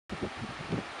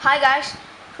Hi guys,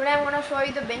 today I'm going to show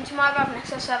you the benchmark of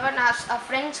Nexus 7 as a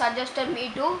friend suggested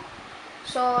me to.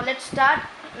 So let's start.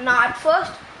 Now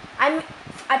I'm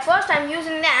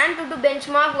using the ANTUTU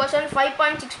benchmark version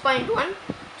 5.6.1.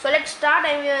 So let's start.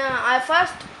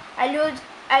 I'll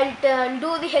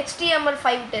do the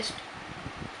HTML5 test.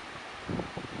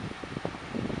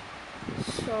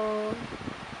 So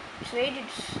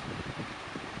let's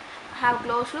have a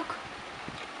close look.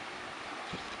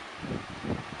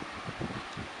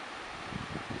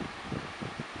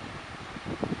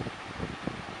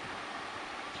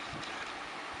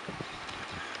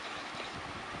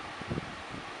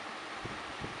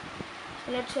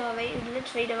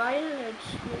 Let's wait a while. Let's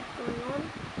see what's going on.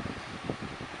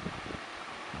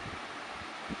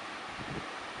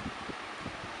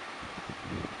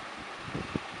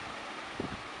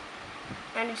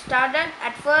 And it started.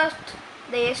 At first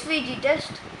the SVG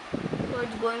test, so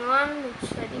it's going on.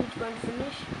 I think it's going to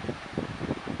finish.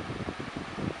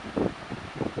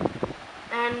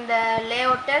 And the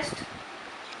layout test,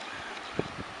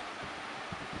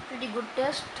 pretty good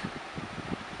test.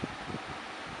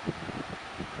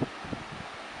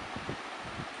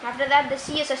 After that the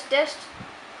CSS test.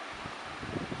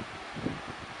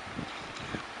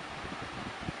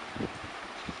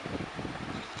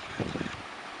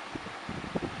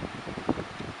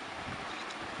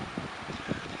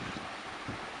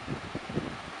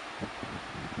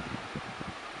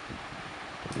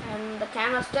 And the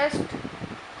canvas test.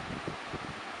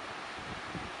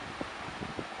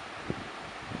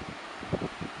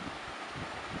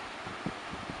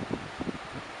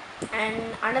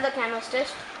 And another canvas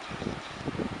test.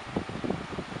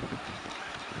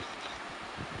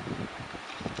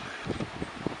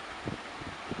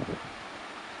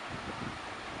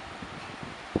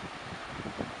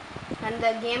 And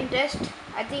the game test.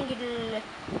 I think it'll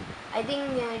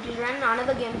run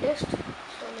another game test.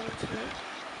 So let's wait.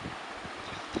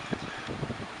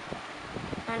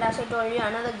 And as I told you,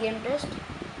 another game test.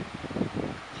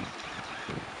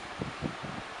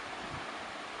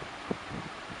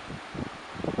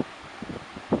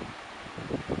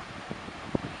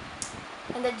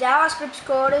 And the JavaScript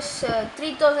score is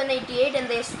 3088 and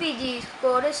the SVG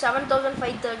score is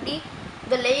 7530.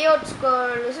 The layout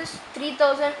score is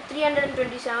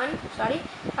 3327, sorry,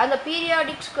 and the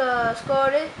periodic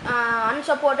score is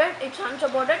unsupported, it's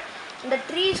unsupported. And the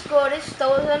tree score is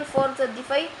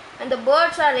 1435 and the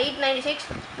birds are 896,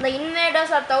 and the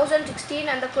invaders are 1016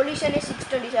 and the collision is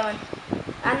 627.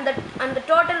 And the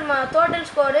total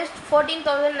score is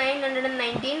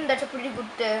 14,919. That's a pretty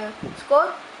good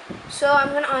score. So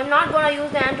I'm not gonna use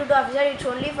the ANTUTU officer. It's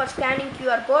only for scanning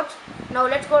QR codes. Now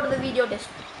let's go to the video test.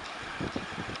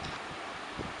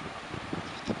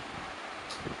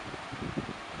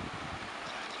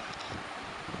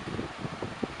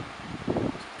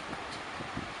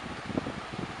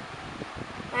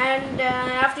 And I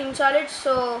have to install it,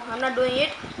 so I'm not doing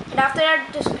it. And after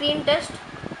that, the screen test.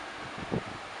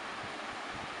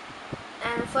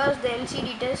 And first the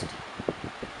LCD test.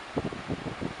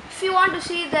 If you want to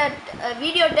see that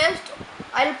video test,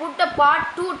 I'll put the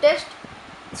part 2 test.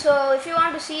 So if you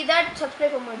want to see that,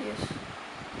 subscribe for more videos.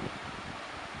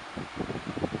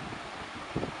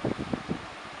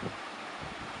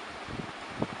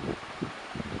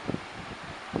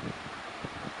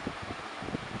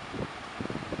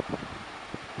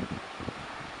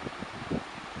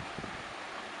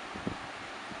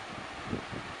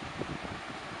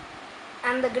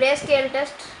 And the grayscale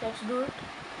test, let's do it.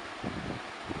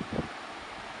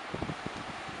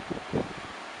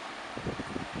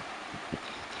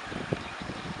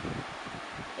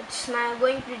 It's now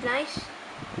going pretty nice.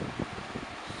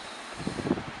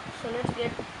 So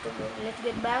let's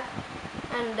get back.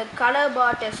 And the color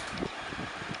bar test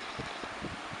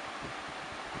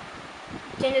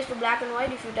changes to black and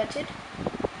white if you touch it.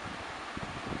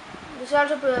 This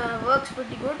also works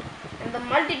pretty good. And the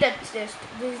multi-touch test,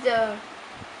 this is the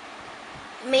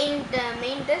main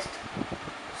test.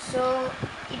 So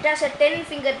it has a 10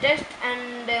 finger test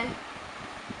and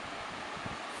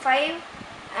 5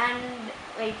 and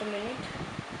wait a minute.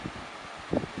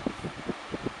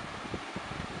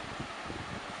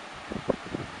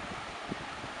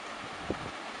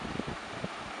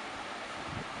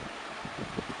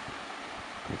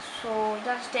 So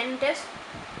that's 10 tests.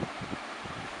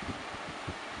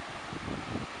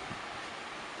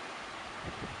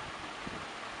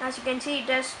 As you can see, it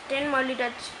has 10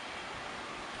 multi-touch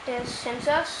test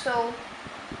sensors. So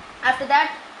after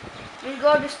that, we'll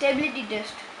go to stability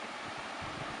test.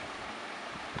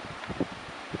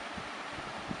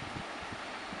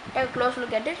 Take a close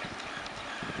look at it.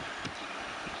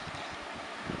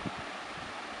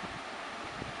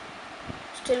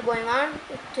 still going on.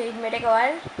 It may take a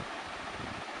while.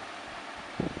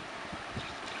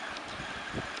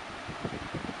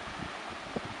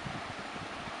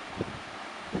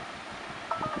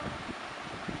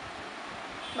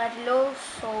 But low,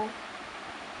 so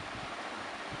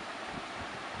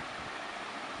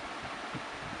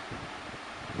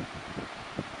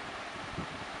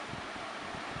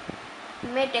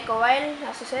it may take a while,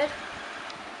 as I said.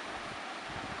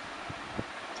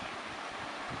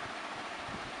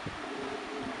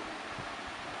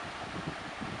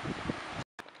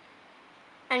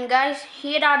 And guys,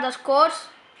 here are the scores.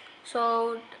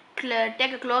 So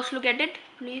take a close look at it,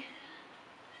 please.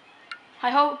 I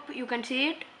hope you can see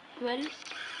it well.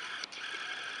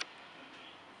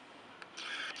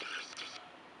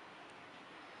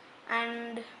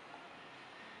 And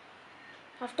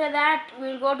after that,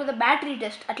 we'll go to the battery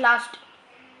test at last.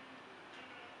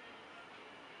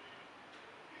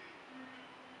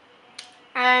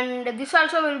 And this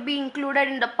also will be included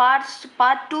in the part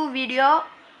 2 video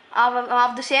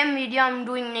of the same video I'm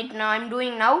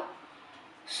doing now.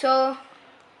 So,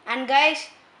 and guys,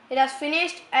 it has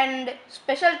finished, and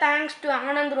special thanks to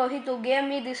Anand Rohith who gave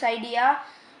me this idea.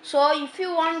 So if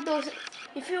you want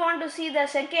to see the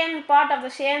second part of the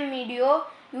same video,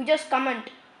 you just comment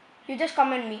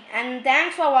me. And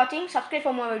thanks for watching. Subscribe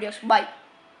for more videos. Bye.